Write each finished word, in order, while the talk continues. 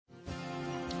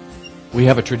We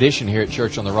have a tradition here at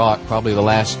Church on the Rock, probably the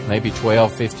last maybe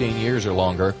 12, 15 years or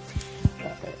longer.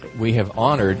 We have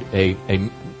honored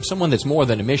someone that's more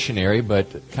than a missionary,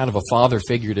 but kind of a father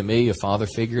figure to me, a father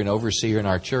figure and overseer in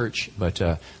our church. But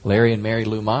Larry and Mary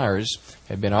Lou Myers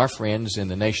have been our friends in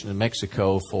the nation of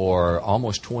Mexico for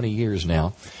almost 20 years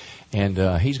now.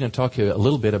 And he's going to talk to you a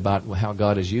little bit about how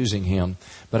God is using him.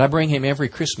 But I bring him every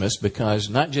Christmas because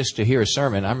not just to hear a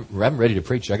sermon. I'm ready to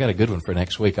preach. I got a good one for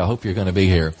next week. I hope you're going to be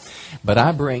here. But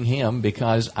I bring him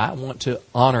because I want to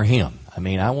honor him. I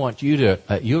mean, I want you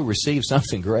to, you'll receive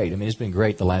something great. I mean, it's been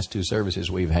great the last two services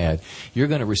we've had. You're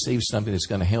going to receive something that's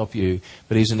going to help you.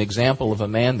 But he's an example of a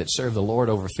man that served the Lord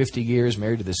over 50 years,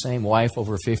 married to the same wife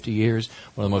over 50 years,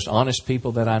 one of the most honest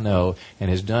people that I know, and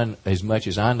has done as much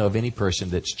as I know of any person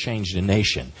that's changed a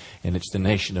nation. And it's the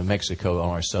nation of Mexico on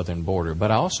our southern border. But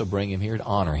I also bring him here to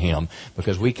honor him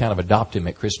because we kind of adopt him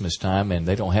at Christmas time, and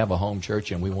they don't have a home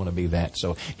church, and we want to be that.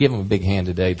 So give him a big hand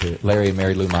today to Larry and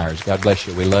Mary Lou Myers. God bless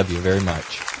you. We love you very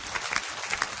much.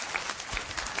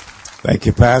 Thank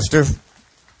you, Pastor.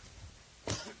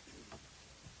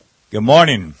 Good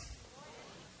morning.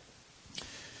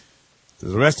 To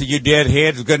the rest of you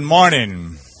deadheads, good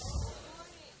morning.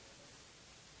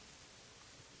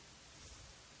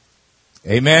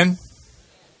 Amen.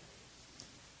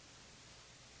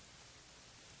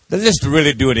 Does this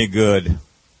really do any good?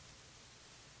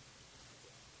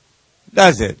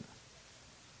 Does it?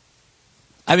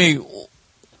 I mean,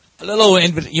 a little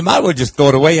you might as well just throw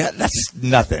it away. That's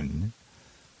nothing.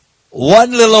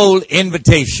 One little old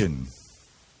invitation.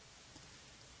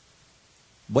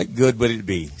 What good would it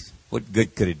be? What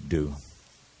good could it do?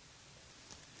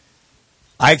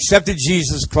 I accepted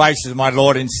Jesus Christ as my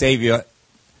Lord and Savior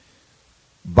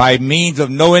by means of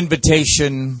no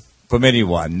invitation from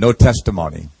anyone, no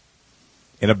testimony.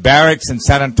 In a barracks in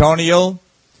San Antonio,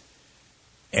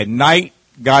 at night,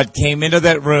 God came into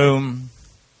that room,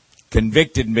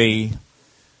 convicted me.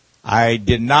 I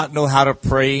did not know how to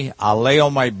pray. I lay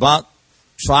on my bunk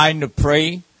trying to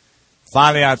pray.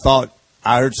 Finally, I thought,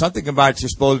 I heard something about you're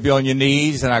supposed to be on your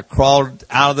knees, and I crawled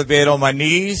out of the bed on my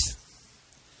knees.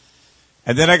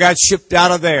 And then I got shipped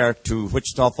out of there to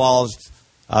Wichita Falls,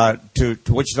 to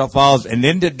Wichita Falls, and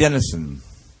then to Denison,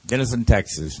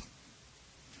 Texas.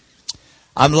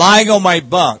 I'm lying on my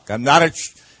bunk.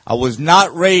 I was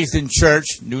not raised in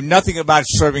church, knew nothing about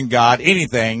serving God,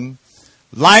 anything.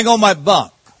 Lying on my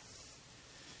bunk.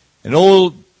 An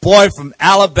old boy from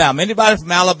Alabama. Anybody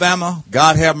from Alabama?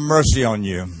 God have mercy on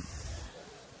you.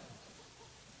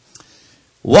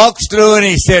 Walks through and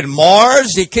he said,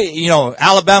 Mars.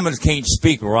 Alabamans can't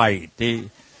speak right. He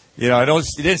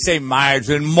didn't say Myers.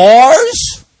 And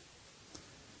Mars?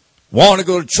 Want to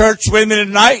go to church with me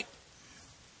tonight?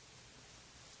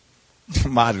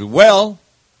 Might as well.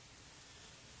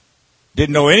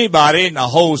 Didn't know anybody in the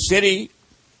whole city.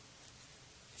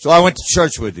 So I went to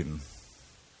church with him.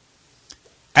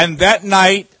 And that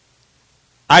night,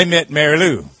 I met Mary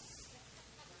Lou.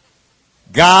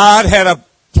 God had a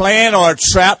plan or a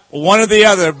trap, one or the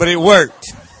other, but it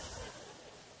worked.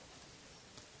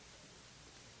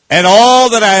 And all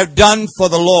that I have done for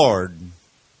the Lord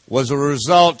was a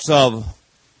result of,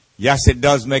 yes, it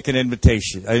does make an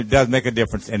invitation. It does make a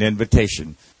difference, an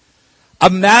invitation.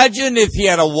 Imagine if he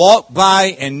had walked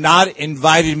by and not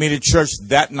invited me to church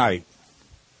that night.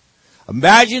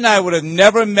 Imagine I would have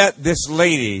never met this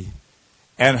lady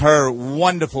and her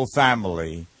wonderful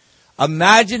family.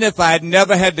 Imagine if I had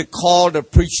never had to call to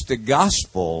preach the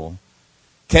gospel.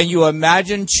 Can you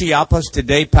imagine Chiapas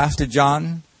today, Pastor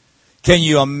John? Can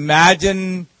you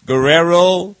imagine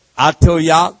Guerrero,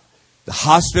 Atoyac, the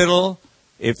hospital,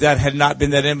 if that had not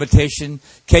been that invitation?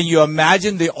 Can you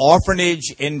imagine the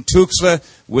orphanage in Tuxtla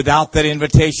without that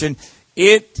invitation?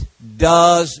 It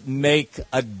does make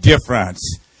a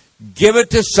difference. Give it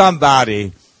to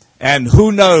somebody, and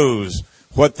who knows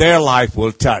what their life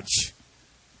will touch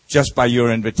just by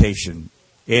your invitation.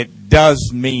 It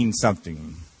does mean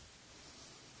something.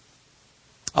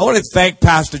 I want to thank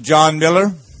Pastor John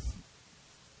Miller,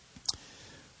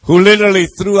 who literally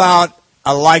threw out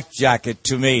a life jacket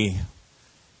to me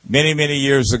many, many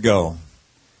years ago.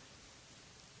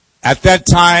 At that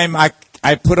time,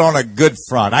 I put on a good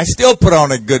front. I still put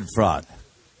on a good front.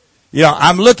 You know,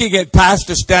 I'm looking at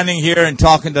Pastor standing here and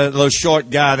talking to the little short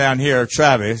guy down here,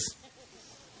 Travis.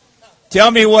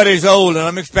 Tell me what is old, and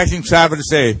I'm expecting Travis to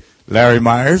say, Larry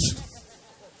Myers.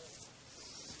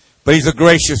 But he's a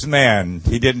gracious man.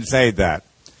 He didn't say that.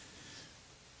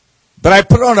 But I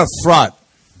put on a front.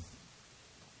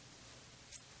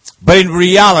 But in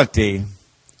reality,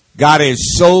 God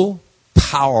is so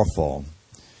powerful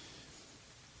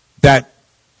that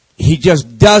He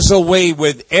just does away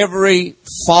with every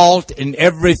fault and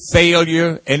every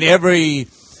failure and every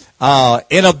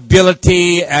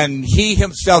inability, and he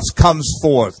himself comes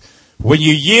forth. When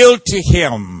you yield to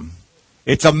him,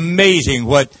 it's amazing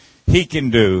what he can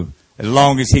do as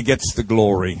long as he gets the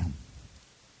glory.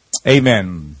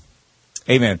 Amen.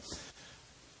 Amen.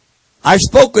 I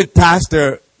spoke with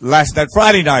Pastor last night,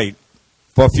 Friday night,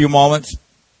 for a few moments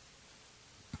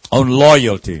on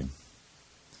loyalty.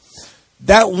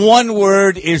 That one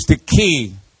word is the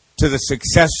key to the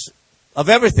success of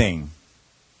everything.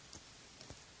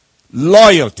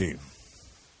 Loyalty.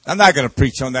 I'm not going to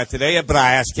preach on that today, but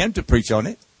I asked him to preach on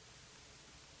it.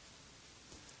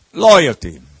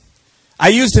 Loyalty. I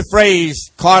use the phrase,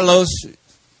 Carlos,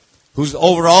 who's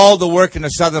over all the work in the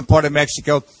southern part of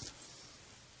Mexico,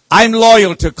 I'm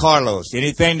loyal to Carlos.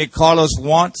 Anything that Carlos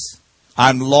wants,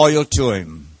 I'm loyal to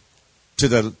him. To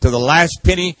the last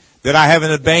penny that I have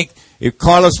in the bank, if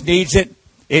Carlos needs it,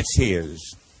 it's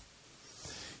his.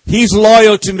 He's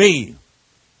loyal to me.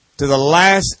 To the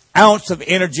last ounce of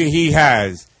energy he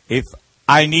has. If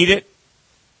I need it,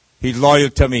 he's loyal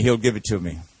to me. He'll give it to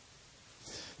me.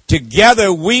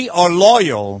 Together we are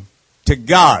loyal to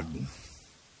God.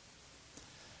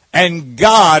 And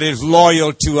God is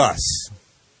loyal to us.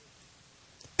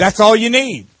 That's all you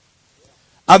need.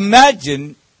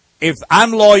 Imagine if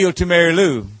I'm loyal to Mary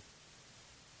Lou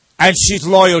and she's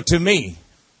loyal to me.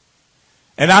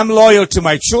 And I'm loyal to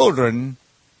my children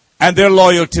and they're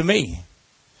loyal to me.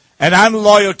 And I'm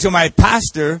loyal to my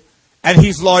pastor and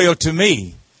he's loyal to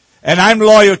me. And I'm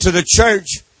loyal to the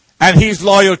church and he's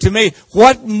loyal to me.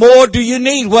 What more do you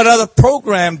need? What other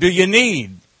program do you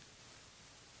need?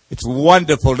 It's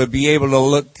wonderful to be able to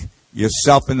look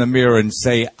yourself in the mirror and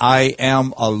say, I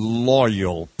am a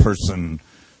loyal person.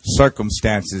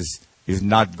 Circumstances is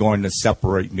not going to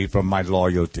separate me from my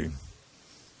loyalty.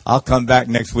 I'll come back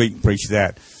next week and preach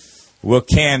that. We'll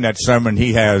can that sermon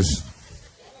he has.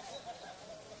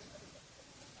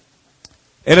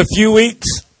 In a few weeks,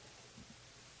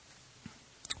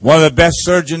 one of the best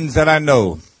surgeons that I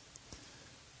know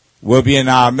will be in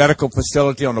our medical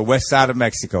facility on the west side of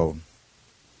Mexico.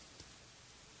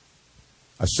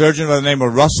 A surgeon by the name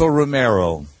of Russell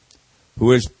Romero, who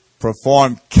has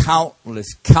performed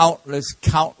countless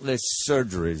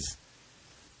surgeries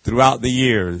throughout the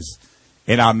years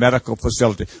in our medical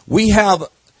facility. We have,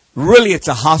 really it's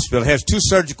a hospital. It has 2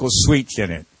 surgical suites in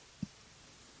it.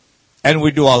 And we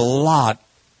do a lot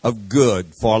of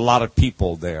good for a lot of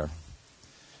people there.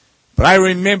 But I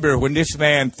remember when this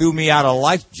man threw me out a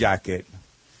life jacket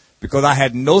because I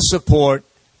had no support,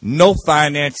 no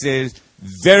finances,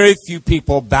 very few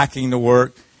people backing the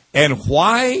work. And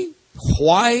why?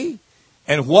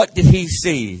 And what did he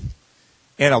see?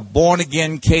 In a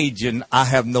born-again Cajun, I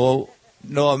have no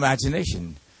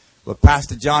imagination. But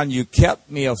Pastor John, you kept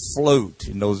me afloat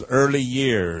in those early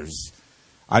years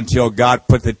until God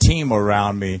put the team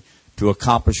around me to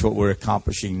accomplish what we're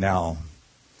accomplishing now.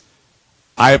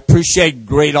 I appreciate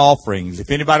great offerings. If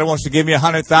anybody wants to give me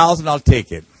 $100,000, I'll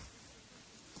take it.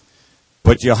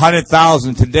 But your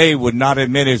 $100,000 today would not have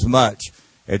meant as much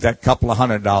as that couple of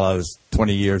 $100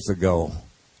 20 years ago.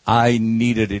 I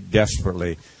needed it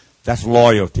desperately. That's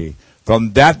loyalty.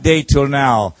 From that day till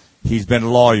now, he's been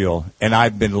loyal, and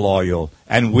I've been loyal,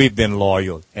 and we've been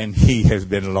loyal, and he has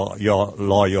been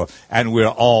loyal, and we're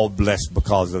all blessed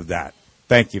because of that.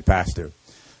 Thank you, Pastor.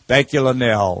 Thank you,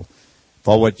 Linnell,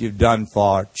 for what you've done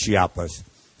for Chiapas,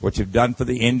 what you've done for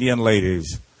the Indian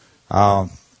ladies.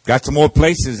 Got some more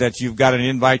places that you've got an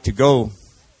invite to go.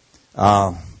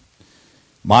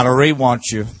 Monterey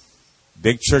wants you.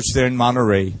 Big church there in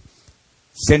Monterey.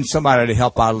 Send somebody to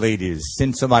help our ladies.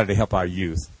 Send somebody to help our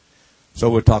youth. So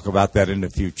we'll talk about that in the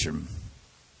future.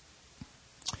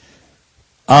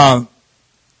 Let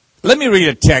me read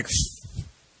a text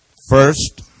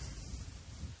first.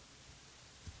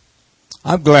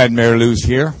 I'm glad Mary Lou's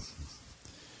here.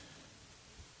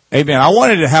 Amen. I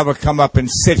wanted to have her come up and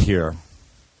sit here.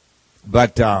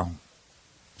 But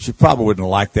she probably wouldn't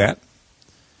like that.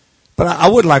 But I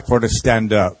would like for her to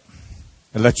stand up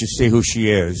and let you see who she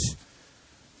is.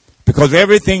 Because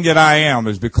everything that I am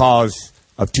is because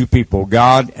of 2 people,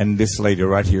 God and this lady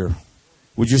right here.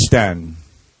 Would you stand?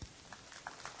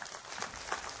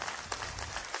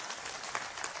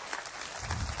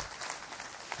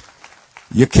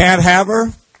 You can't have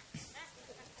her?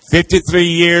 53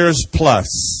 years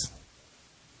plus.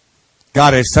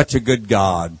 God is such a good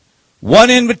God.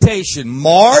 One invitation.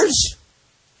 Mars,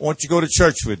 won't you go to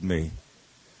church with me?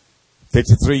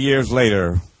 53 years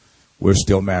later, we're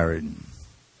still married.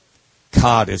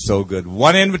 God is so good.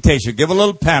 One invitation. Give a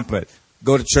little pamphlet.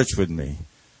 Go to church with me.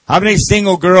 How many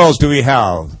single girls do we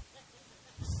have?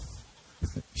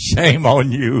 Shame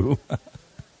on you.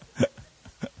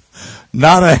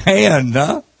 Not a hand,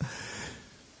 huh?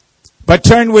 But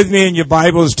turn with me in your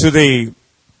Bibles to the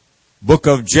book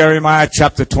of Jeremiah,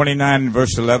 chapter 29,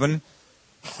 verse 11.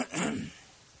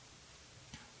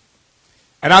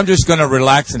 And I'm just going to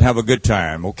relax and have a good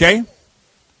time, okay?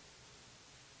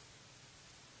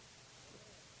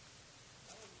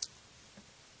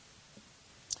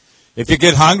 If you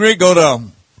get hungry, go to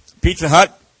Pizza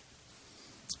Hut,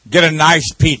 get a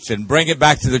nice pizza and bring it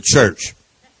back to the church.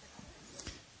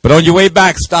 But on your way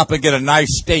back, stop and get a nice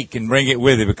steak and bring it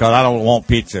with you because I don't want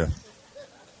pizza.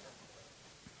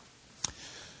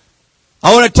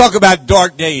 I want to talk about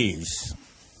dark days.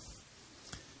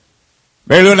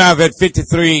 Mary Lou and I have had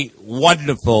 53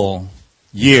 wonderful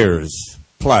years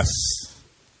plus.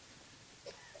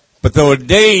 But there were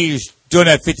days during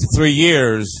that 53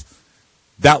 years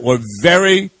that were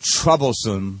very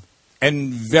troublesome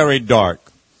and very dark.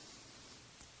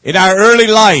 In our early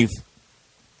life,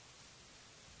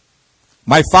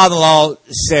 my father-in-law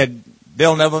said,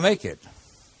 they'll never make it.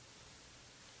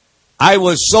 I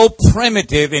was so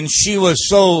primitive and she was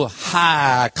so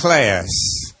high class,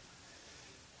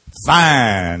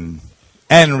 fine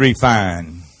and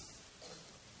refined.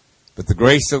 But the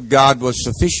grace of God was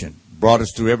sufficient, brought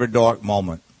us through every dark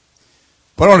moment.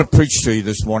 But I want to preach to you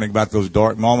this morning about those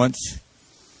dark moments.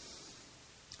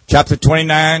 Chapter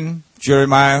 29,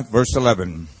 Jeremiah, verse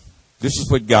 11. This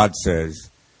is what God says.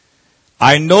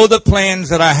 I know the plans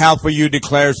that I have for you,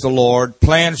 declares the Lord,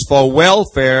 plans for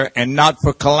welfare and not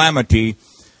for calamity,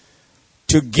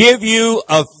 to give you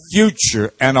a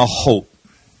future and a hope.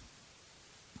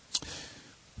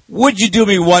 Would you do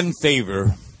me one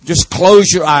favor? Just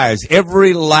close your eyes,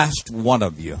 every last one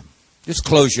of you. Just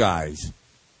close your eyes.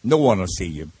 No one will see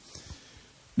you.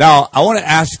 Now, I want to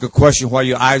ask a question while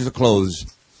your eyes are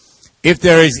closed. If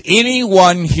there is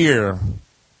anyone here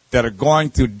that are going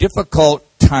through difficult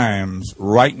times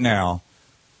right now,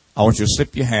 I want you to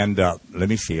slip your hand up. Let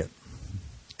me see it.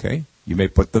 Okay? You may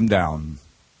put them down.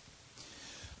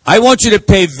 I want you to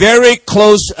pay very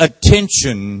close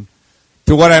attention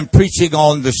to what I'm preaching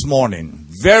on this morning.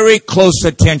 Very close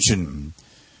attention.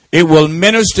 It will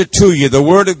minister to you. The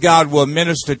Word of God will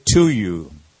minister to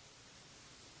you.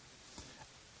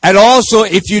 And also,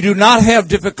 if you do not have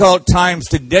difficult times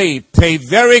today, pay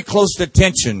very close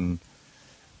attention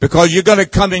because you're going to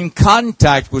come in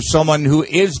contact with someone who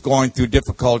is going through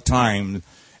difficult times,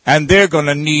 and they're going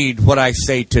to need what I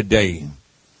say today.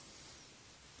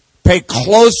 Pay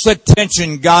close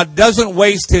attention. God doesn't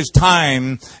waste His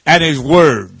time and His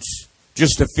words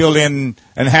just to fill in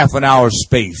half an hour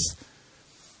space.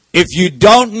 If you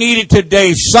don't need it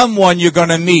today, someone you're going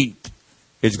to meet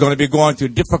is going to be going through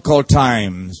difficult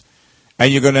times,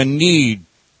 and you're going to need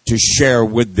to share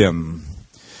with them.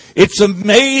 It's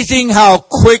amazing how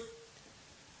quick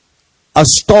a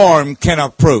storm can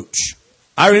approach.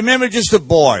 I remember just a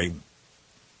boy.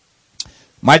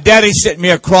 My daddy sent me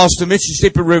across the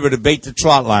Mississippi River to bait the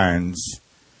trot lines.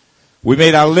 We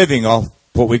made our living off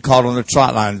what we called on the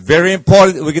trot lines. Very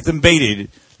important that we get them baited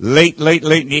late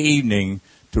in the evening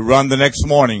to run the next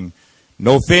morning.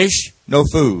 No fish, no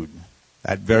food.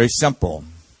 That's very simple.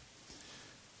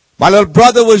 My little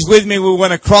brother was with me. We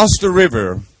went across the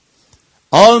river.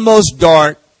 Almost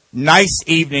dark, nice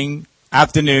evening,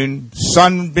 afternoon,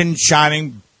 sun been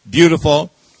shining,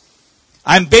 beautiful.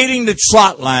 I'm baiting the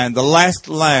trot line, the last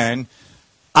line.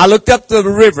 I looked up the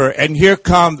river, and here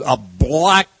comes a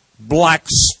black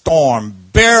storm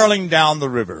barreling down the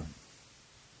river.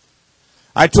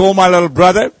 I told my little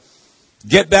brother,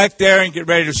 get back there and get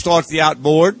ready to start the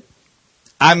outboard.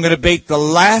 I'm going to bait the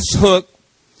last hook.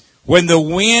 When the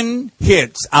wind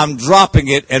hits, I'm dropping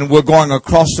it, and we're going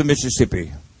across the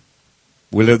Mississippi.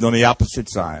 We lived on the opposite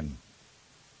side.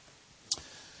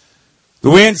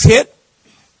 The winds hit.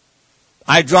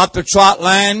 I dropped the trot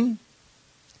line.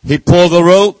 He pulled the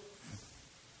rope,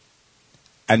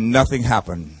 and nothing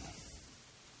happened.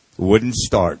 It wouldn't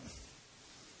start.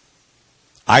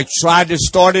 I tried to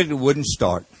start it. It wouldn't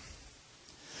start.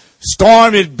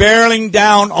 Storm is barreling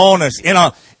down on us. In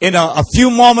a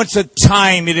few moments of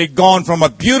time, it had gone from a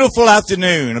beautiful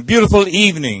afternoon, a beautiful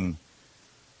evening,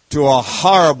 to a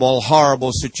horrible,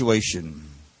 horrible situation.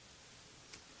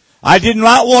 I did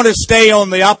not want to stay on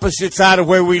the opposite side of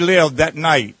where we lived that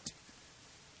night.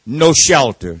 No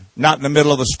shelter, not in the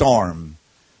middle of a storm.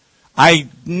 I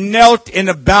knelt in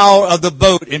the bow of the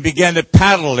boat and began to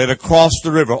paddle it across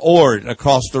the river, oared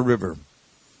across the river,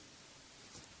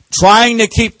 trying to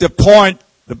keep the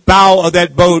bow of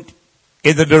that boat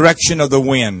in the direction of the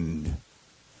wind,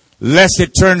 lest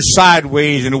it turn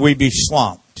sideways and we be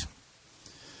swamped.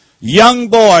 Young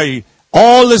boy,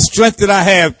 all the strength that I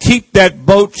have, keep that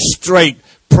boat straight.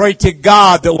 Pray to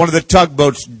God that one of the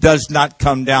tugboats does not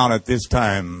come down at this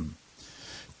time.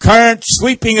 Current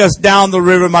sweeping us down the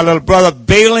river, my little brother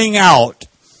bailing out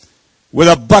with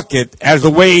a bucket as the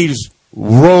waves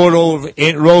rolled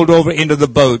over into the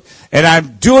boat. And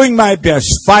I'm doing my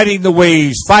best, fighting the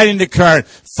waves, fighting the current,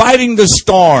 fighting the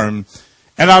storm.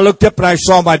 And I looked up and I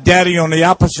saw my daddy on the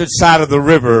opposite side of the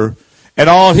river. And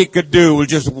all he could do was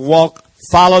just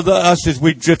follow us as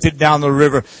we drifted down the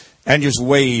river and just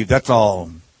wave. That's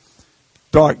all.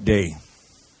 Dark day.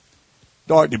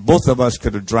 Dark day. Both of us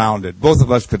could have drowned it. Both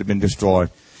of us could have been destroyed.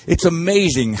 It's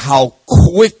amazing how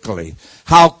quickly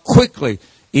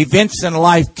events in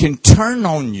life can turn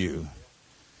on you.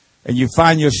 And you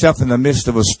find yourself in the midst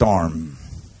of a storm.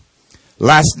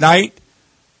 Last night,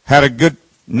 had a good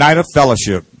night of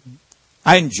fellowship.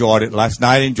 I enjoyed it last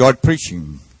night. I enjoyed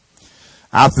preaching.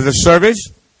 After the service,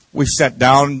 we sat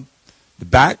down the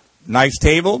back, nice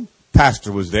table.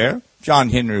 Pastor was there. John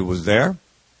Henry was there.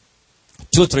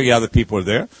 2 or 3 other people were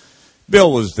there.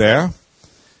 Bill was there.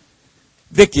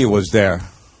 Vicky was there.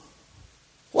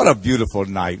 What a beautiful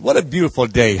night. What a beautiful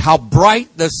day. How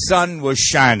bright the sun was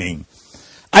shining.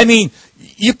 I mean,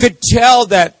 you could tell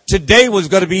that today was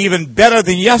going to be even better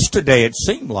than yesterday, it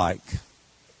seemed like.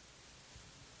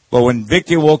 But when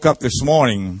Vicky woke up this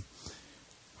morning,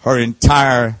 her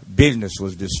entire business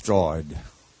was destroyed.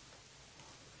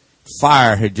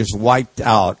 Fire had just wiped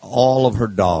out all of her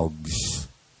dogs.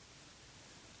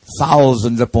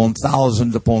 Thousands upon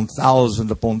thousands upon thousands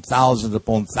upon thousands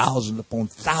upon thousands upon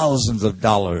thousands of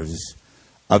dollars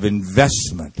of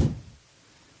investment.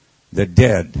 The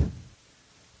dead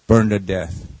burned to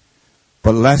death.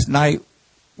 But last night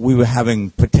we were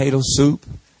having potato soup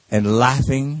and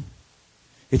laughing.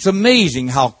 It's amazing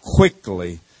how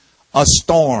quickly a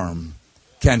storm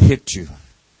can hit you.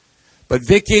 But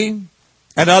Vicky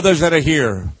and others that are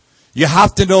here, you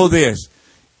have to know this.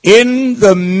 In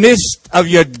the midst of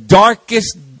your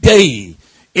darkest day,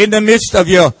 in the midst of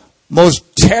your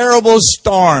most terrible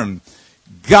storm,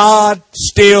 God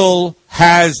still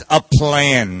has a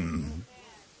plan.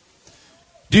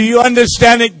 Do you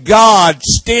understand it? God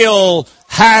still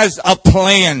has a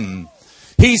plan.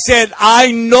 He said,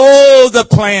 I know the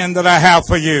plan that I have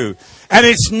for you. And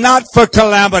it's not for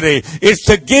calamity. It's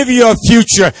to give you a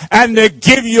future and to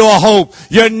give you a hope.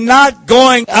 You're not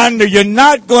going under. You're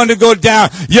not going to go down.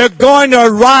 You're going to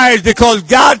rise because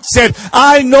God said,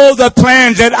 I know the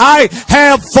plans that I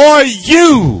have for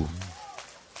you.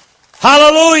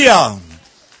 Hallelujah.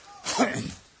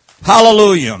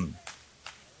 Hallelujah.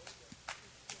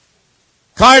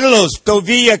 Carlos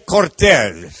Tovilla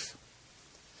Cortez,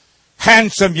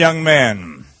 handsome young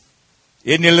man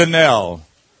in Illinois.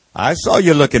 I saw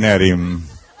you looking at him.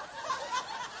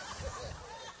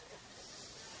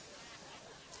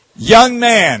 Young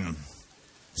man,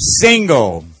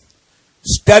 single,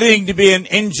 studying to be an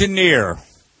engineer.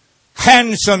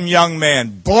 Handsome young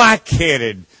man,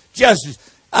 black-headed. He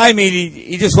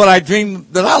just what I dreamed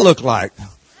that I look like.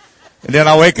 And then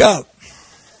I wake up.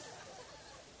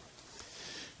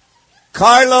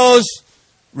 Carlos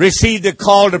received a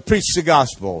call to preach the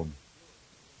gospel.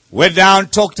 Went down,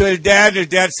 talked to his dad. His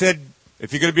dad said,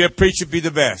 if you're going to be a preacher, be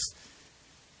the best.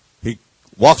 He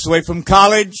walks away from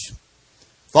college,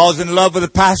 falls in love with the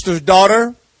pastor's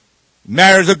daughter,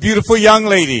 marries a beautiful young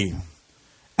lady.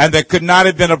 And there could not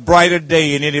have been a brighter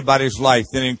day in anybody's life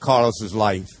than in Carlos's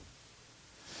life.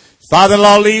 His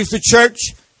father-in-law leaves the church.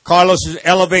 Carlos is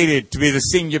elevated to be the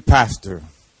senior pastor.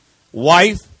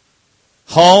 Wife,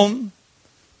 home,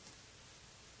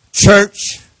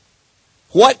 church.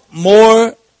 What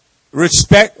more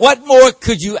respect? What more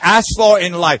could you ask for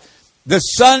in life? The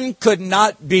sun could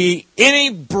not be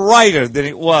any brighter than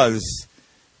it was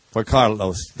for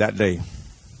Carlos that day.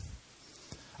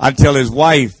 Until his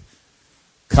wife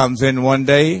comes in one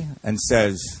day and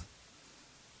says,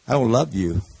 I don't love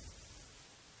you.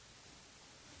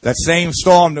 That same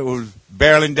storm that was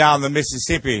barreling down the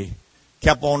Mississippi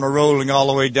kept on rolling all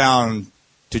the way down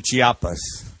to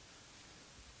Chiapas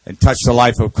and touched the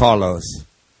life of Carlos.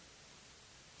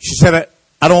 She said,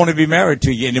 I don't want to be married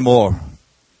to you anymore.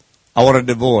 I want a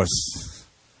divorce.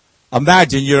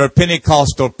 Imagine you're a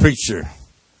Pentecostal preacher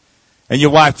and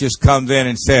your wife just comes in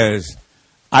and says,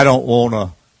 I don't want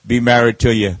to be married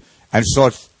to you, and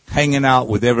starts hanging out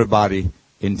with everybody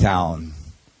in town.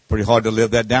 Pretty hard to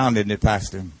live that down, isn't it,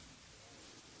 Pastor?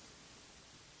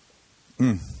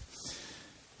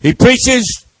 He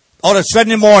preaches on a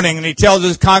Sunday morning and he tells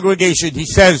his congregation, he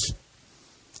says,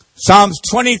 Psalms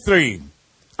 23,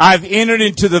 I've entered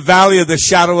into the valley of the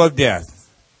shadow of death.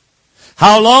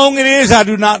 How long it is, I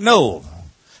do not know.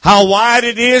 How wide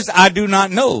it is, I do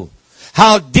not know.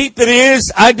 How deep it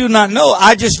is, I do not know.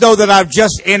 I just know that I've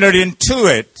just entered into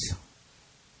it.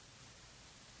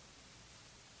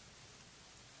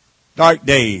 Dark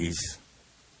days.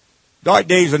 Dark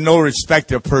days are no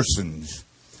respect of persons.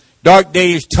 Dark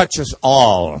days touch us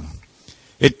all.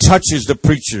 It touches the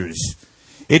preachers.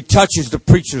 It touches the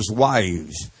preachers'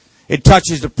 wives. It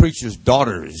touches the preachers'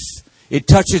 daughters. It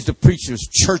touches the preachers'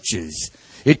 churches.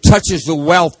 It touches the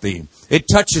wealthy. It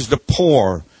touches the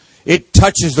poor. It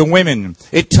touches the women.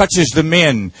 It touches the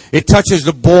men. It touches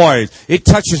the boys. It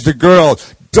touches the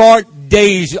girls. Dark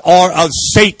days are of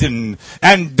Satan,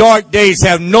 and dark days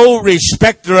have no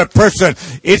respect to a person.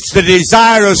 It's the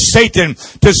desire of Satan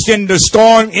to send a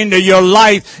storm into your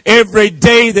life every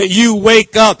day that you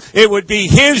wake up. It would be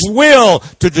his will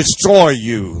to destroy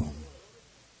you.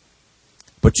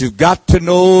 But you've got to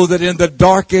know that in the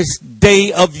darkest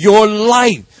day of your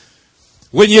life,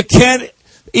 when you can't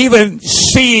even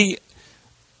see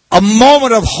a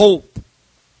moment of hope,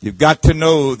 you've got to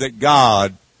know that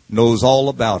God knows all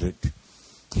about it.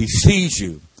 He sees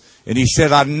you. And he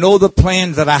said, I know the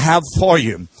plans that I have for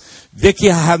you. Vicki,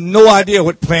 I have no idea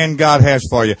what plan God has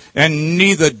for you. And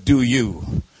neither do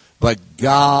you. But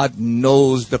God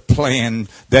knows the plan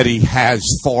that he has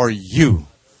for you.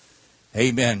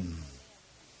 Amen.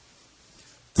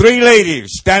 3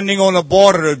 ladies standing on the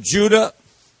border of Judah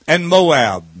and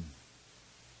Moab.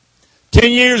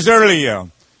 10 years earlier,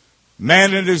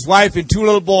 man and his wife and 2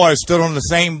 little boys stood on the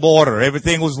same border.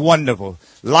 Everything was wonderful.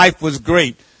 Life was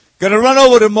great. Going to run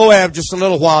over to Moab just a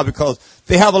little while because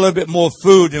they have a little bit more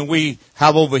food than we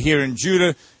have over here in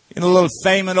Judah. In a little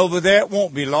famine over there, it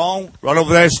won't be long. Run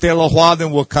over there, stay a little while,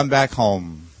 then we'll come back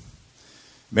home.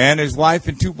 Man, his wife,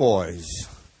 and 2 boys.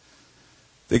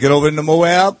 They get over into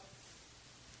Moab.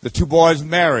 The 2 boys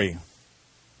marry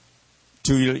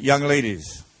 2 young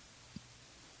ladies.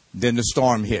 Then the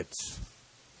storm hits.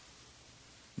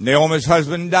 Naomi's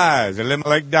husband dies.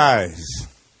 Elimelech dies.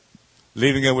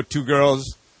 Leaving her with 2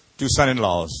 girls, 2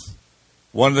 son-in-laws.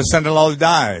 One of the son-in-laws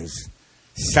dies.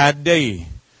 Sad day.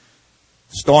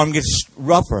 Storm gets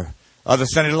rougher. Other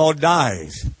son-in-law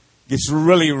dies. Gets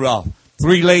really rough.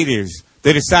 3 ladies.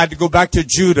 They decide to go back to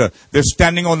Judah. They're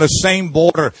standing on the same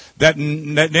border that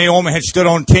Naomi had stood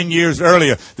on 10 years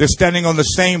earlier. They're standing on the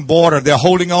same border. They're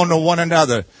holding on to one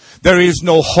another. There is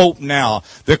no hope now.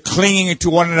 They're clinging to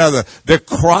one another. They're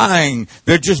crying.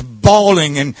 They're just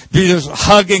bawling and they're just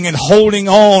hugging and holding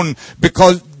on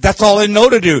because that's all they know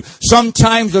to do.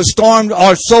 Sometimes the storms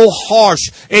are so harsh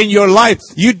in your life,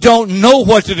 you don't know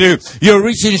what to do. You're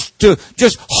reaching to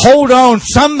just hold on.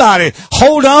 Somebody,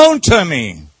 hold on to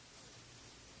me.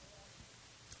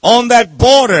 On that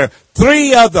border,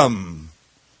 3 of them,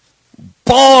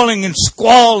 bawling and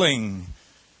squalling,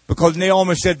 because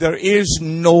Naomi said there is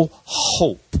no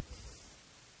hope.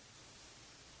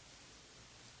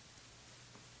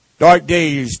 Dark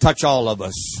days touch all of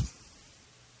us.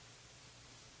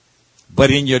 But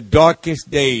in your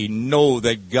darkest day, know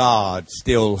that God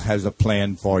still has a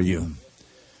plan for you.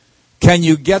 Can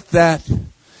you get that?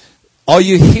 Are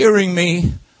you hearing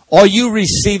me? Are you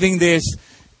receiving this?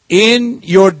 In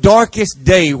your darkest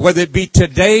day, whether it be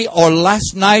today or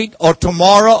last night or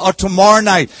tomorrow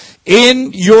night,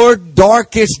 in your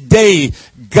darkest day,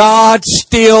 God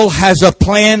still has a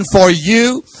plan for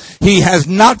you. He has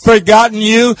not forgotten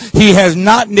you. He has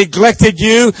not neglected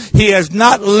you. He has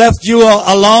not left you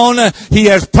alone. He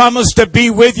has promised to be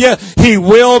with you. He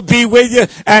will be with you.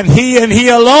 And He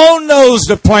alone knows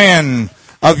the plan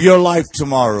of your life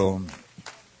tomorrow.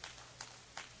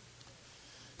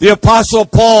 The Apostle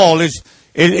Paul is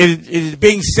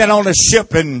being sent on a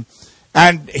ship, and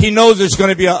he knows it's going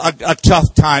to be a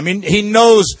tough time. He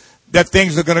knows that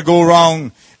things are going to go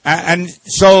wrong. And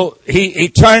so he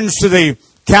turns to the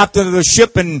captain of the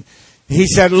ship and he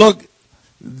said, look,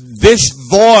 this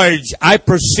voyage I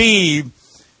perceive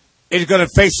is going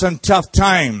to face some tough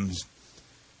times.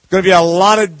 There's going to be a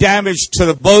lot of damage to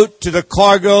the boat, to the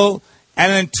cargo,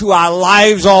 and then to our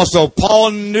lives also.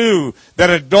 Paul knew that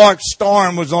a dark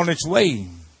storm was on its way.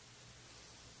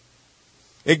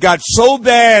 It got so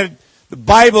bad, the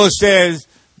Bible says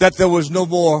that there was no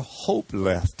more hope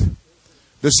left.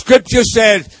 The scripture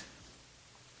says,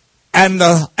 and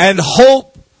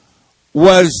hope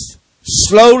was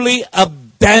slowly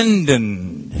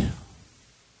abandoned.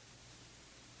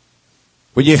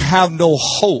 When you have no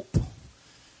hope,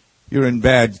 you're in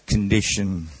bad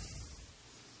condition.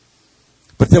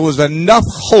 But there was enough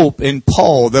hope in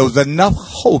Paul. There was enough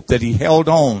hope that he held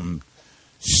on.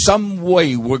 Some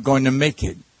way we're going to make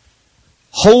it.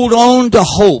 Hold on to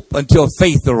hope until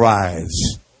faith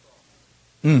arrives.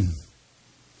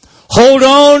 Hold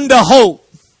on to hope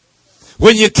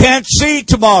when you can't see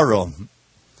tomorrow,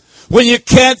 when you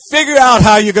can't figure out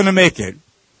how you're going to make it,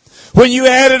 when you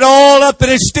add it all up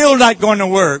and it's still not going to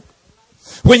work,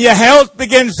 when your health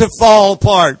begins to fall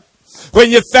apart, when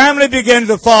your family begins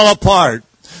to fall apart,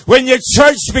 when your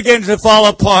church begins to fall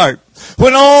apart,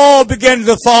 when all begins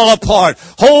to fall apart,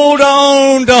 hold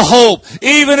on to hope.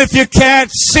 Even if you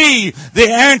can't see the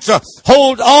answer,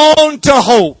 hold on to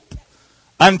hope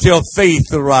until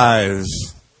faith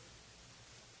arrives.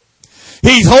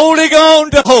 He's holding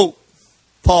on to hope,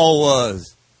 Paul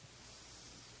was.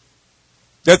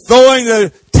 They're throwing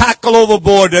the tackle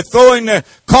overboard. They're throwing the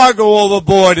cargo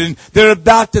overboard. And they're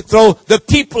about to throw the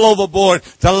people overboard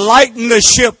to lighten the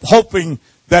ship, hoping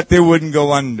that they wouldn't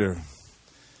go under.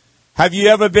 Have you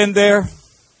ever been there?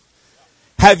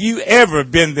 Have you ever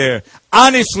been there?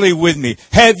 Honestly with me,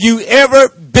 have you ever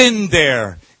been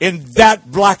there in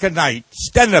that black of night?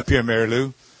 Stand up here, Mary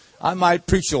Lou. I might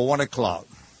preach till 1 o'clock.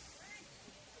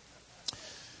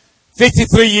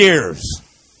 53 years.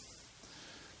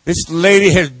 This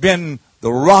lady has been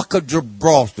the Rock of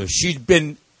Gibraltar. She's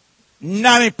been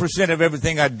 90% of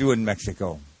everything I do in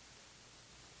Mexico.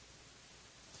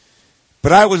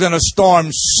 But I was in a storm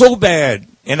so bad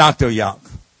in Atoyac.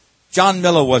 John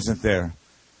Miller wasn't there.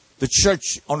 The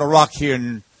church on the rock here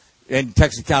in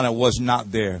Texarkana was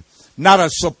not there. Not a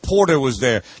supporter was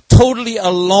there. Totally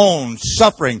alone,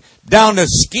 suffering, down to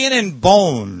skin and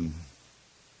bone.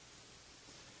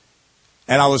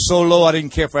 And I was so low I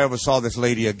didn't care if I ever saw this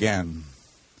lady again.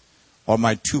 Or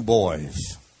my 2 boys.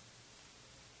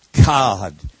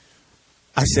 God.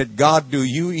 I said, God, do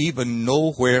you even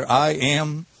know where I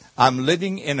am? I'm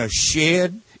living in a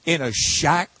shed, in a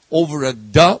shack over a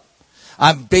dump.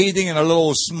 I'm bathing in a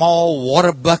little small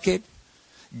water bucket.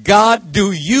 God,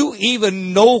 do you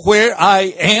even know where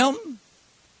I am?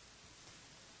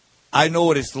 I know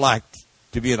what it's like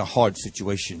to be in a hard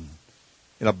situation,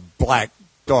 in a black,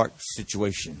 dark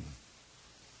situation.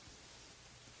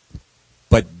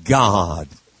 But God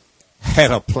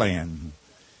had a plan.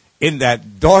 In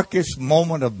that darkest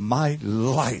moment of my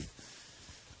life,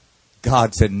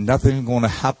 God said, nothing's going to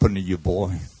happen to you,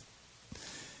 boy,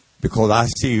 because I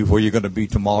see where you're going to be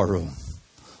tomorrow.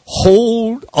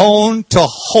 Hold on to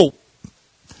hope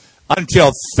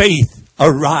until faith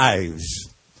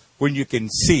arrives when you can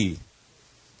see.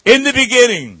 In the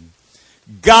beginning,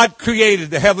 God created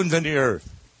the heavens and the earth.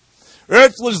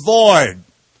 Earth was void,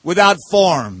 without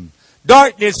form.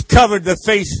 Darkness covered the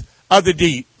face of the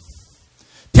deep.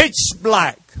 Pitch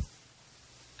black.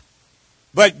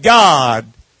 But God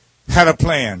had a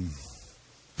plan.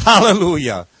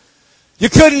 Hallelujah. You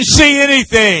couldn't see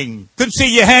anything. Couldn't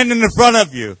see your hand in the front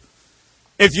of you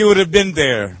if you would have been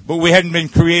there. But we hadn't been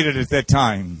created at that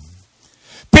time.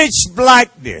 Pitch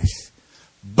blackness.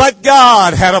 But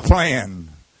God had a plan.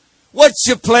 What's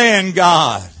your plan,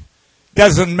 God?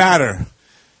 Doesn't matter.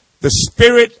 The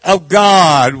Spirit of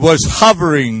God was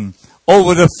hovering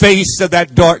over the face of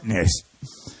that darkness.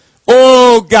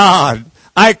 Oh, God.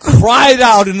 I cried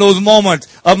out in those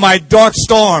moments of my dark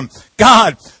storm.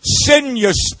 God, send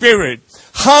your Spirit.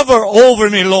 Hover over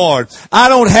me, Lord. I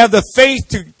don't have the faith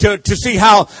to see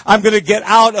how I'm going to get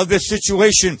out of this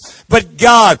situation. But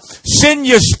God, send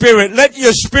your Spirit. Let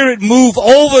your Spirit move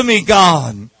over me,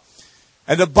 God.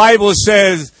 And the Bible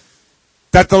says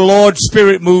that the Lord's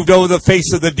Spirit moved over the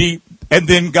face of the deep. And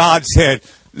then God said,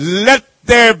 let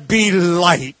there be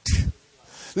light.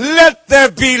 Let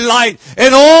there be light.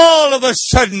 And all of a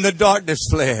sudden the darkness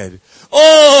fled.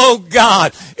 Oh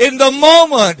God, in the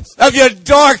moment of your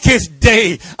darkest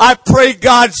day, I pray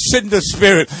God send the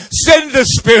Spirit. Send the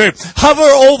Spirit. Hover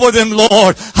over them,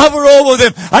 Lord. Hover over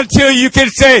them until you can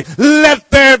say, let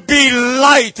there be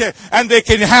light. And they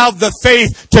can have the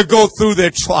faith to go through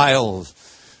their trials.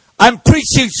 I'm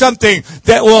preaching something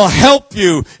that will help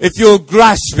you if you'll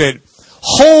grasp it.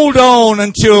 Hold on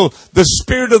until the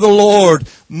Spirit of the Lord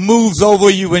moves over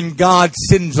you and God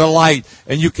sends a light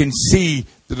and you can see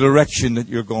the direction that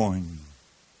you're going.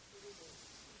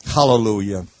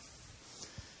 Hallelujah.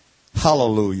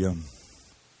 Hallelujah.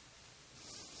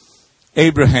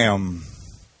 Abraham,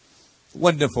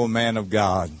 wonderful man of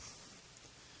God,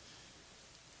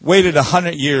 waited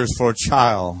 100 years for a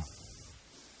child.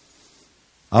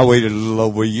 I waited a little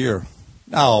over a year.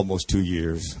 Now almost 2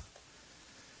 years.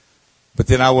 But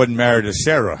then I wasn't married to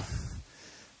Sarah.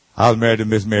 I was married to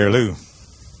Miss Mary Lou.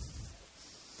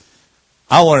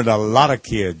 I wanted a lot of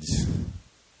kids.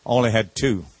 Only had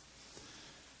 2.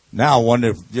 Now I wonder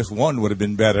if just one would have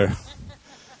been better.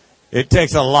 It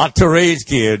takes a lot to raise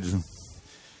kids.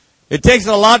 It takes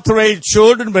a lot to raise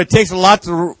children, but it takes a lot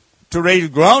to to raise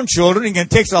grown children. It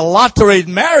takes a lot to raise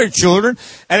married children.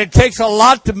 And it takes a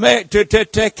lot to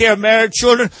take care of married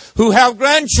children who have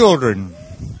grandchildren.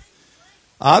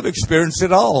 I've experienced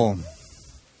it all.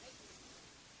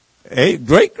 8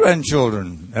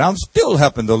 great-grandchildren. And I'm still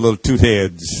helping the little toot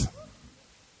heads.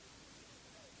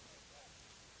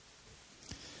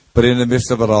 But in the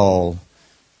midst of it all,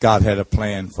 God had a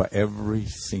plan for every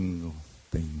single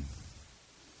thing.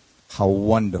 How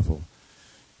wonderful.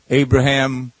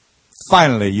 Abraham,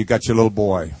 finally, you got your little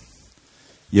boy.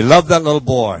 You love that little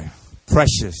boy.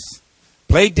 Precious.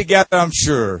 Played together, I'm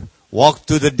sure. Walked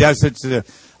through the deserts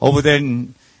over there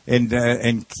in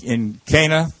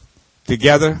Canaan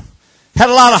together. Had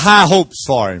a lot of high hopes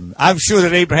for him. I'm sure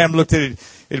that Abraham looked at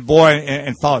his boy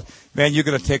and thought, man, you're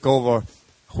going to take over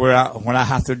when I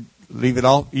have to leave it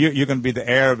all. You're going to be the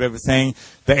heir of everything,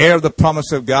 the heir of the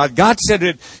promise of God. God said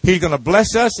that He's going to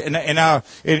bless us, and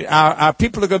our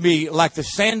people are going to be like the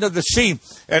sand of the sea.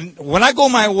 And when I go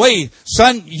my way,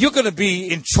 son, you're going to be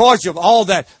in charge of all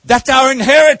that. That's our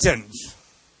inheritance.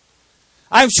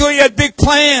 I'm sure He had big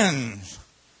plans.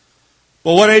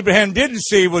 But what Abraham didn't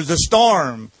see was the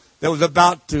storm that was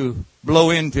about to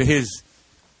blow into his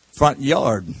front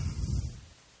yard.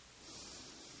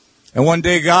 And one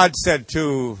day God said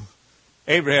to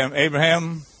Abraham,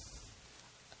 Abraham,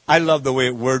 I love the way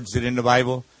it words it in the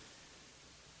Bible.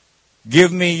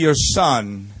 Give me your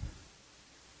son,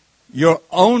 your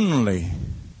only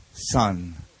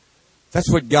son.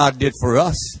 That's what God did for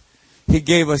us. He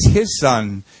gave us His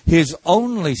son, His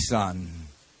only son.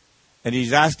 And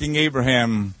He's asking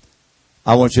Abraham,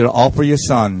 I want you to offer your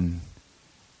son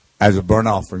as a burnt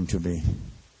offering to me.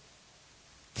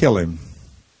 Kill him.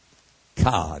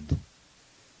 God.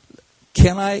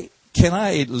 Can I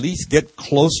at least get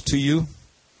close to you?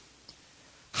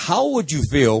 How would you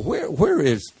feel? Where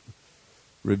is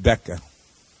Rebecca?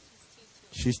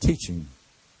 She's teaching.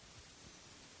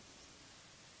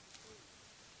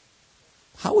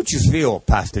 How would you feel,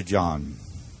 Pastor John?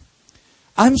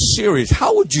 I'm serious.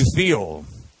 How would you feel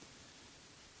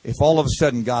if all of a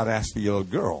sudden God asked for your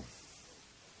little girl?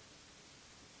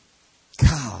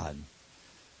 God.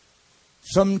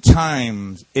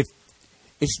 Sometimes, if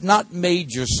it's not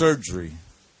major surgery,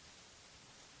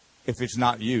 if it's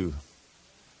not you.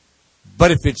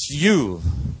 But if it's you,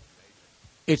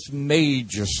 it's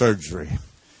major surgery.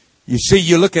 You see,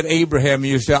 you look at Abraham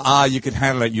and you say, you can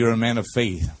handle it. You're a man of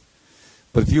faith.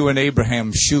 But if you were in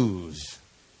Abraham's shoes,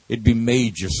 it'd be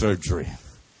major surgery.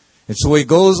 And so he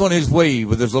goes on his way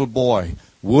with his little boy,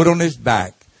 wood on his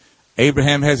back.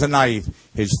 Abraham has a knife,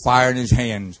 his fire in his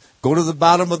hands. Go to the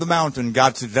bottom of the mountain.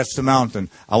 God said, that's the mountain.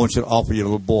 I want you to offer your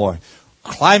little boy.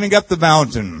 Climbing up the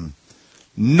mountain,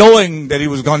 knowing that he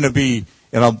was going to be,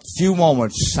 in a few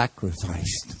moments,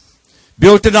 sacrificed.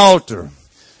 Built an altar.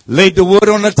 Laid the wood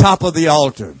on the top of the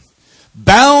altar.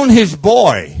 Bound his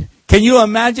boy. Can you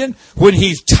imagine when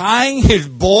he's tying his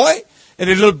boy? And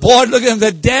the little boy looking at him and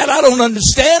said, Dad, I don't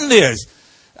understand this.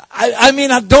 I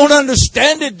mean, I don't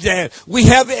understand it, Dad. We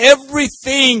have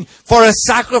everything for a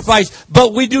sacrifice,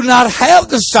 but we do not have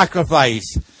the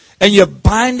sacrifice. And you're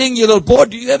binding your little boy.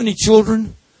 Do you have any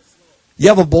children? You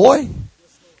have a boy?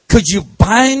 Could you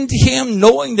bind him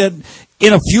knowing that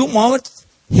in a few moments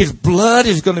his blood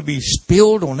is going to be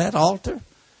spilled on that altar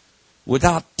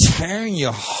without tearing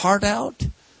your heart out?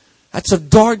 That's a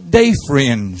dark day,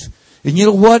 friends. And you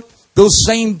know what? Those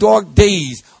same dark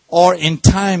days are in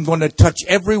time going to touch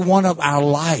every one of our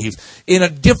lives in a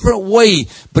different way.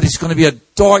 But it's going to be a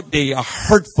dark day, a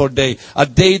hurtful day, a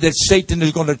day that Satan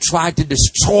is going to try to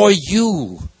destroy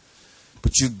you.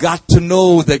 But you've got to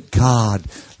know that God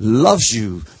loves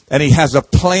you and He has a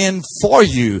plan for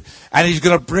you. And He's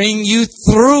going to bring you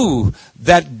through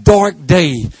that dark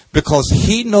day because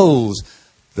He knows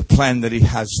the plan that He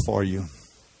has for you.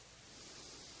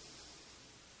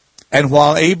 And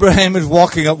while Abraham is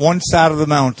walking up one side of the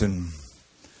mountain,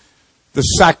 the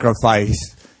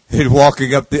sacrifice is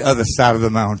walking up the other side of the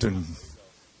mountain.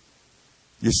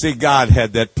 You see, God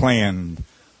had that planned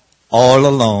all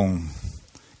along.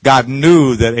 God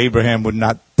knew that Abraham would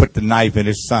not put the knife in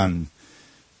his son.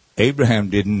 Abraham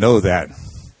didn't know that.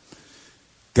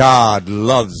 God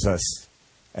loves us,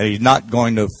 and He's not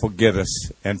going to forget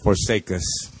us and forsake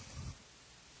us.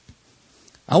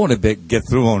 I want to get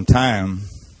through on time.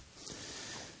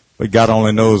 But God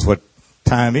only knows what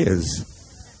time is.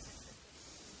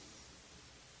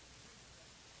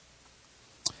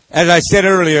 As I said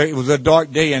earlier, it was a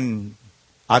dark day in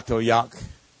Atoyac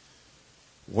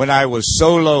when I was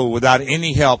so low, without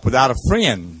any help, without a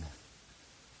friend,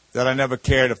 that I never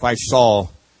cared if I saw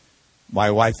my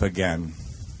wife again.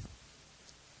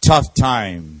 Tough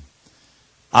time.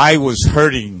 I was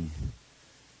hurting.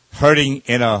 hurting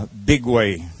in a big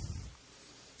way.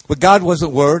 But God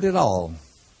wasn't worried at all.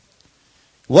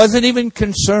 Wasn't even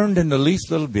concerned in the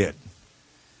least little bit.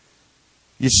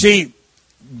 You see,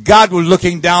 God was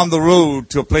looking down the road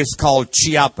to a place called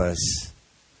Chiapas,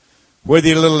 where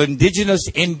the little indigenous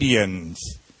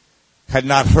Indians had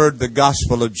not heard the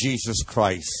gospel of Jesus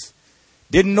Christ.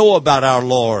 Didn't know about our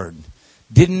Lord.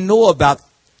 Didn't know about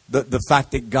the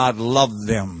fact that God loved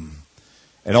them.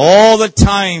 And all the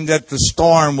time that the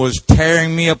storm was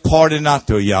tearing me apart in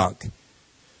Atoyac,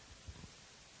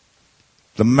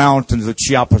 the mountains of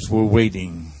Chiapas were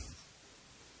waiting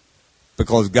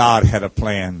because God had a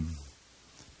plan.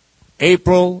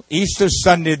 Easter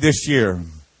Sunday this year,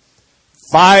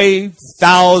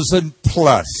 5,000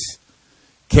 plus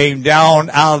came down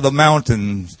out of the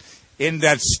mountains in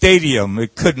that stadium.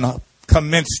 It couldn't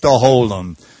commence to hold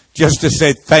them. Just to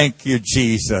say, thank you,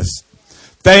 Jesus.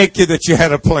 Thank you that you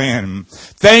had a plan.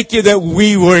 Thank you that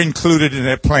we were included in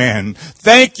that plan.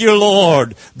 Thank you,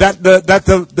 Lord, that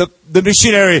the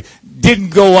missionary didn't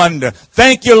go under.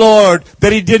 Thank you, Lord,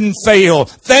 that he didn't fail.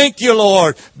 Thank you,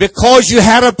 Lord, because you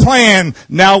had a plan.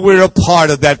 Now we're a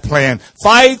part of that plan.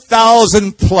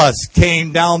 5,000 plus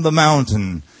came down the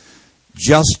mountain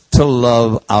just to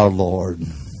love our Lord.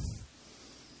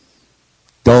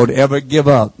 Don't ever give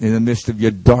up in the midst of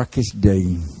your darkest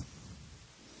day.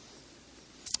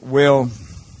 Well,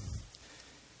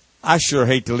 I sure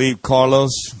hate to leave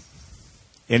Carlos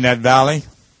in that valley.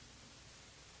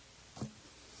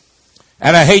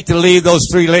 And I hate to leave those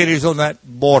three ladies on that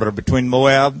border between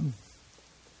Moab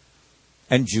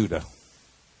and Judah.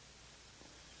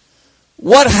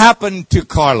 What happened to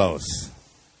Carlos?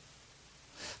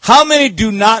 How many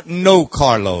do not know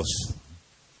Carlos?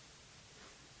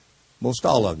 Most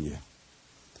all of you.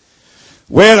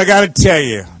 Well, I got to tell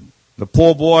you, the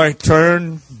poor boy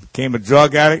turned, became a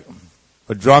drug addict,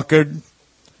 a drunkard,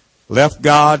 left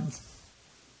God,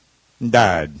 and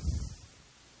died.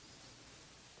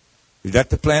 Is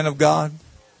that the plan of God?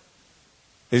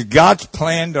 Is God's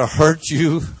plan to hurt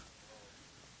you?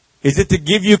 Is it to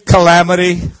give you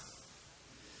calamity?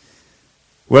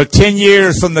 Well, 10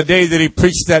 years from the day that he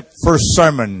preached that first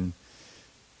sermon,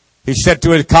 he said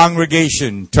to his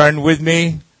congregation, turn with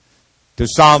me to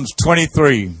Psalms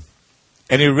 23.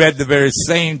 And he read the very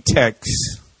same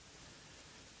text.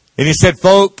 And he said,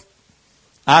 folk,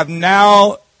 I've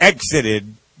now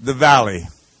exited the valley.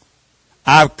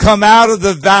 I've come out of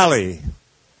the valley.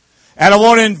 And I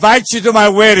want to invite you to my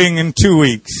wedding in 2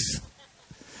 weeks.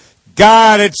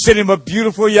 God had sent him a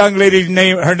beautiful young lady.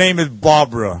 Her name is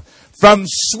Barbara. From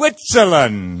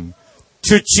Switzerland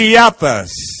to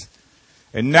Chiapas.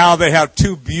 And now they have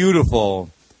two beautiful,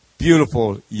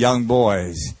 beautiful young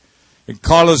boys. And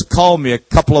Carlos called me a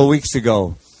couple of weeks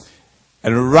ago.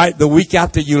 And right the week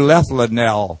after you left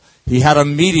Linnell, he had a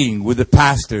meeting with the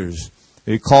pastors.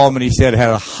 He called me and he said,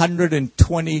 had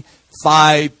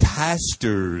 125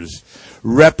 pastors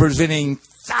representing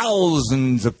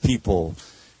thousands of people.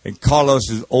 And Carlos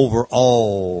is over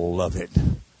all of it.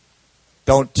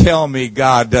 Don't tell me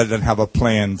God doesn't have a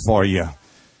plan for you.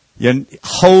 You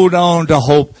hold on to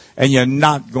hope and you're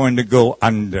not going to go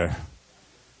under.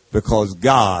 Because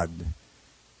God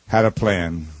had a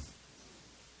plan.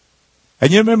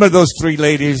 And you remember those three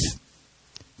ladies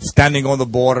standing on the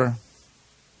border?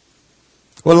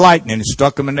 Well, lightning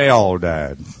struck them and they all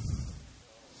died.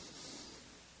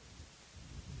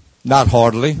 Not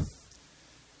hardly.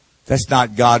 That's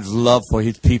not God's love for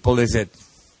his people, is it?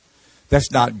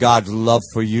 That's not God's love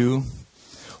for you.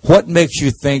 What makes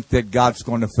you think that God's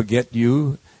going to forget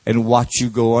you and watch you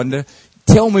go under?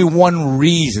 Tell me one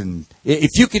reason.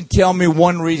 If you can tell me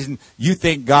one reason you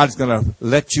think God's going to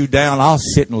let you down, I'll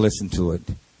sit and listen to it.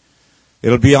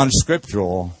 It'll be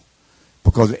unscriptural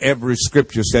because every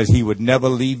scripture says he would never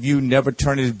leave you, never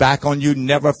turn his back on you,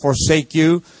 never forsake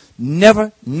you.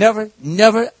 Never, never,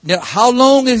 never, never. How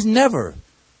long is never?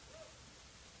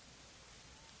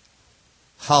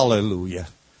 Hallelujah.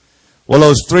 Well,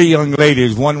 those three young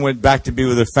ladies, one went back to be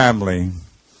with her family.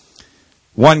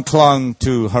 One clung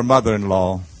to her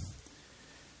mother-in-law.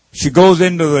 She goes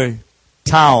into the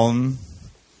town,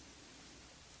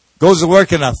 goes to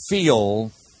work in a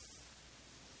field,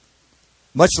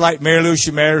 much like Mary Lou,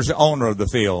 she marries the owner of the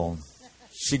field.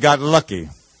 She got lucky.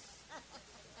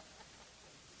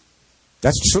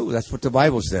 That's true. That's what the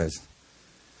Bible says.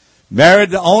 Married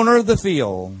the owner of the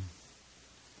field,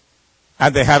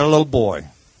 and they had a little boy.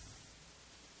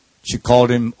 She called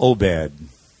him Obed.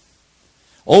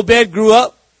 Obed grew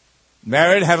up,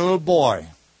 married, had a little boy,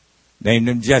 named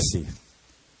him Jesse.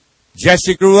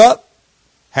 Jesse grew up,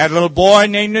 had a little boy,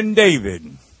 named him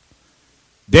David.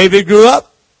 David grew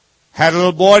up, had a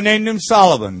little boy named him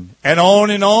Solomon, and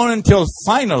on until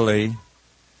finally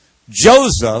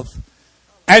Joseph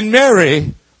and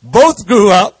Mary both grew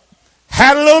up,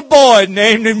 had a little boy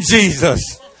named him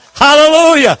Jesus.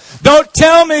 Hallelujah. Don't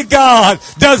tell me God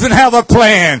doesn't have a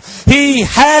plan. He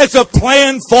has a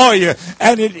plan for you,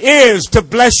 and it is to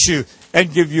bless you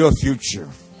and give you a future.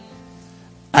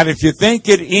 And if you think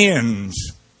it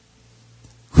ends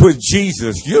with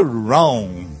Jesus, you're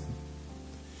wrong.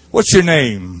 What's your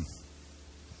name?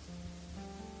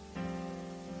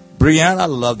 Brianna. I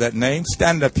love that name.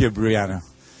 Stand up here, Brianna.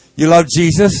 You love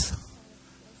Jesus?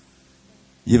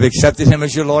 You've accepted Him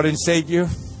as your Lord and Savior?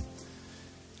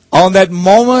 On that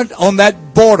moment, on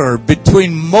that border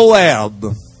between Moab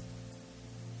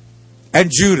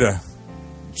and Judah,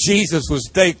 Jesus was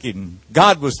thinking,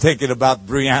 God was thinking about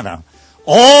Brianna.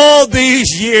 All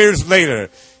these years later,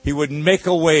 He would make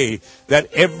a way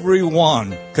that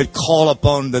everyone could call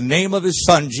upon the name of His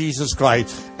Son, Jesus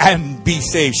Christ, and be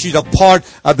saved. She's a part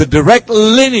of the direct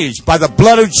lineage by the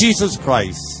blood of Jesus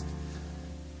Christ.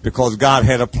 Because God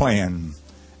had a plan,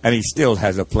 and He still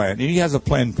has a plan. And He has a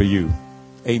plan for you.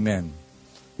 Amen.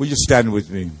 Will you stand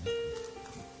with me?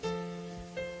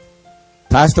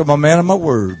 Pastor, my man of my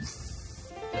word,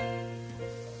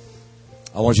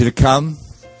 I want you to come.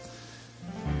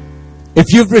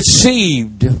 If you've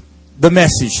received the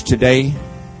message today,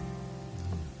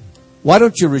 why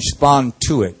don't you respond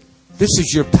to it? This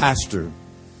is your pastor.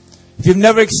 If you've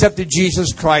never accepted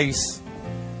Jesus Christ,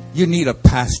 you need a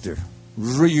pastor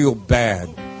real bad.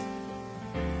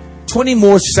 20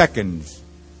 more seconds.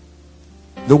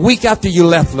 The week after you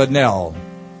left Linnell,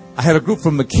 I had a group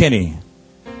from McKinney.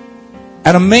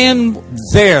 And a man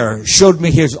there showed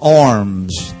me his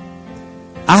arms.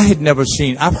 I had never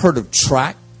seen, I've heard of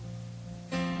track,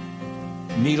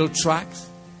 needle tracks.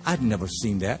 I'd never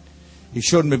seen that. He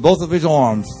showed me both of his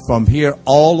arms from here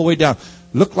all the way down.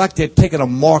 Looked like they'd taken a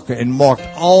marker and marked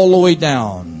all the way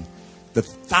down the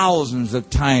thousands of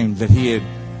times that he had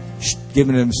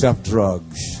given himself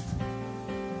drugs.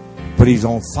 But he's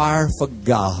on fire for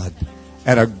God.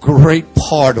 And a great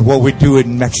part of what we do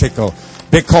in Mexico.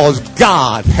 Because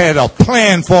God had a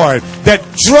plan for it that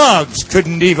drugs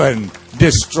couldn't even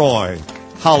destroy.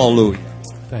 Hallelujah.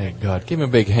 Thank God. Give him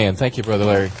a big hand. Thank you, Brother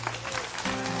Larry.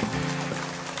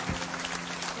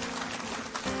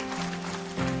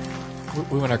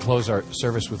 We want to close our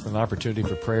service with an opportunity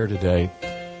for prayer today.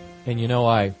 And you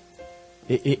know,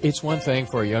 it's one thing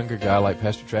for a younger guy like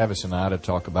Pastor Travis and I to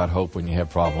talk about hope when you have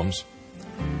problems.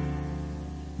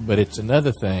 But it's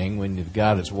another thing when you've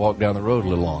got to walk down the road a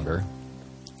little longer.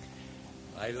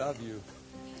 I love you.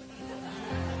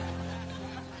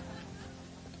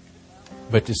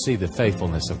 But to see the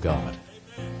faithfulness of God.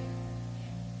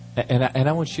 And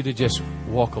I want you to just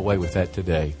walk away with that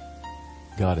today.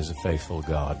 God is a faithful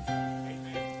God.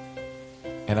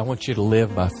 And I want you to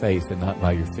live by faith and not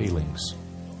by your feelings.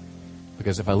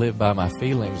 Because if I live by my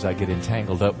feelings, I get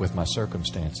entangled up with my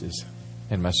circumstances.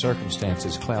 And my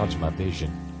circumstances clouds my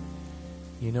vision.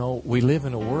 You know, we live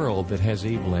in a world that has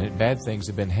evil in it. Bad things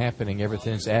have been happening ever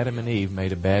since Adam and Eve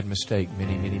made a bad mistake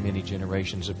many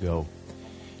generations ago.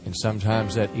 And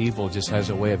sometimes that evil just has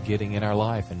a way of getting in our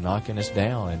life and knocking us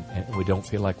down, and we don't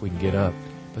feel like we can get up.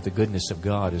 But the goodness of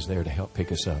God is there to help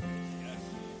pick us up.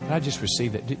 And I just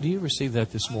received that. Do you receive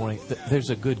that this morning?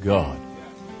 There's a good God.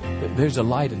 There's a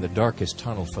light in the darkest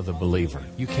tunnel for the believer.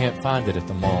 You can't find it at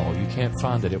the mall. You can't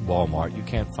find it at Walmart. You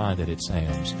can't find it at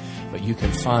Sam's. But you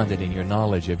can find it in your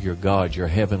knowledge of your God, your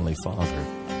Heavenly Father.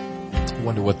 I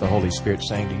wonder what the Holy Spirit's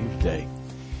saying to you today.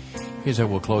 Here's how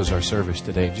we'll close our service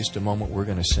today. In just a moment, we're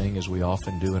going to sing as we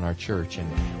often do in our church.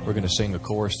 And we're going to sing a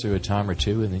chorus through a time or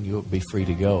two, and then you'll be free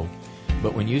to go.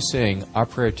 But when you sing, our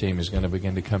prayer team is going to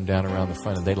begin to come down around the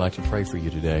front, and they'd like to pray for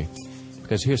you today.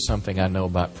 Because here's something I know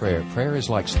about prayer. Prayer is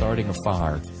like starting a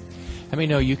fire. How many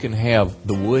know you can have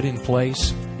the wood in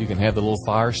place? You can have the little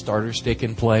fire starter stick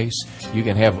in place. You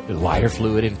can have lighter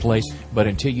fluid in place. But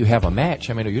until you have a match,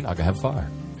 I mean, you're not going to have fire.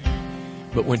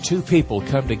 But when two people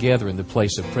come together in the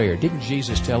place of prayer, didn't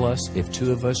Jesus tell us if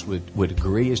two of us would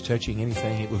agree as touching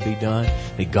anything, it would be done?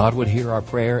 That God would hear our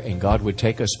prayer and God would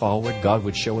take us forward. God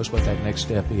would show us what that next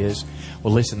step is.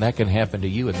 Well, listen, that can happen to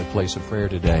you in the place of prayer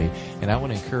today. And I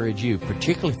want to encourage you,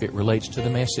 particularly if it relates to the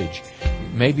message.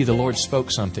 Maybe the Lord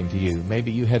spoke something to you.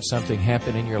 Maybe you had something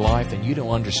happen in your life and you don't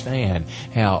understand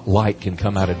how light can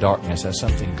come out of darkness, how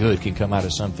something good can come out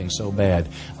of something so bad.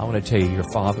 I want to tell you,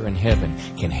 your Father in heaven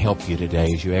can help you today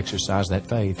as you exercise that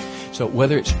faith. So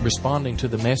whether it's responding to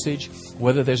the message,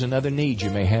 whether there's another need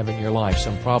you may have in your life,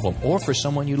 some problem, or for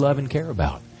someone you love and care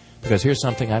about. Because here's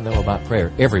something I know about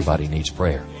prayer. Everybody needs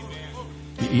prayer.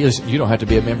 You don't have to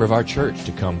be a member of our church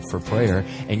to come for prayer,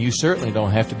 and you certainly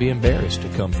don't have to be embarrassed to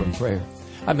come from prayer.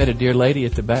 I met a dear lady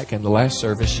at the back in the last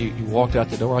service. She walked out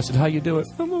the door. I said, "How you doing?"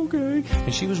 "I'm okay."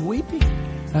 And she was weeping.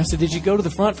 And I said, "Did you go to the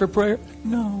front for prayer?"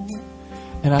 "No."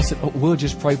 And I said, "Oh, we'll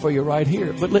just pray for you right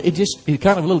here." But it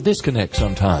kind of a little disconnect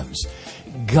sometimes.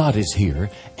 God is here,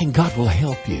 and God will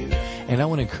help you. And I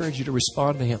want to encourage you to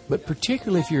respond to Him. But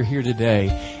particularly if you're here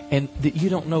today and that you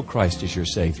don't know Christ as your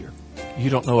Savior. You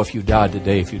don't know if you died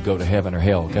today, if you'd go to heaven or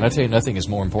hell. Can I tell you, nothing is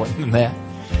more important than that?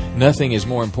 Nothing is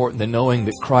more important than knowing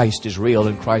that Christ is real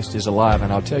and Christ is alive.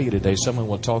 And I'll tell you today, someone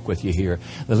will talk with you here.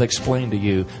 They'll explain to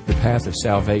you the path of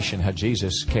salvation, how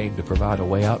Jesus came to provide a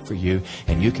way out for you,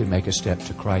 and you can make a step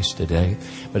to Christ today.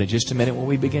 But in just a minute, when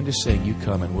we begin to sing, you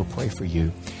come and we'll pray for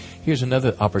you. Here's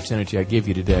another opportunity I give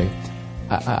you today.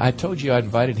 I told you I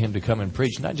invited him to come and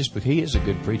preach, not just because he is a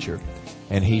good preacher,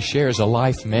 and he shares a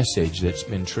life message that's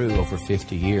been true over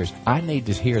 50 years. I need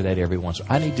to hear that every once in a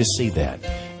while. I need to see that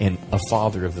in a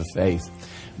father of the faith.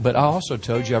 But I also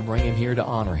told you I bring him here to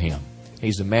honor him.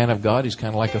 He's a man of God. He's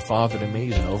kind of like a father to me.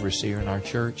 He's an overseer in our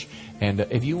church. And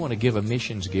if you want to give a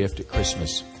missions gift at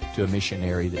Christmas to a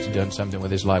missionary that's done something with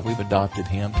his life, we've adopted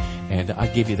him, and I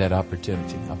give you that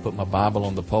opportunity. I put my Bible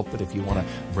on the pulpit if you want to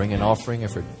bring an offering.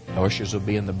 If ushers will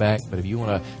be in the back. But if you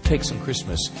want to take some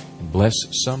Christmas and bless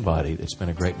somebody that's been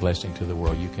a great blessing to the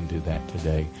world, you can do that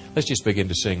today. Let's just begin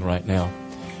to sing right now.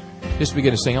 Just begin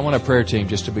to sing. I want our prayer team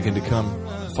just to begin to come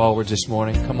forward this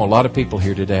morning. Come on, a lot of people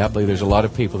here today. I believe there's a lot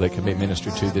of people that can be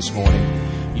ministered to this morning.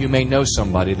 You may know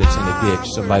somebody that's in a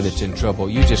ditch, somebody that's in trouble.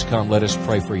 You just come, let us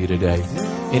pray for you today.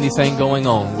 Anything going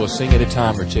on, we'll sing it a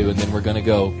time or two, and then we're going to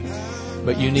go.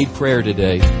 But you need prayer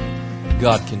today.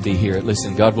 God can be here.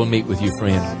 Listen, God will meet with you,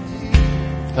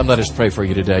 friend. Come, let us pray for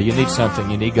you today. You need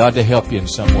something. You need God to help you in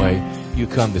some way. You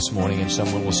come this morning, and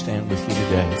someone will stand with you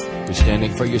today. You're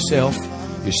standing for yourself.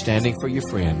 You're standing for your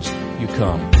friends. You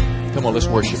come. Come on, let's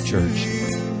worship, church.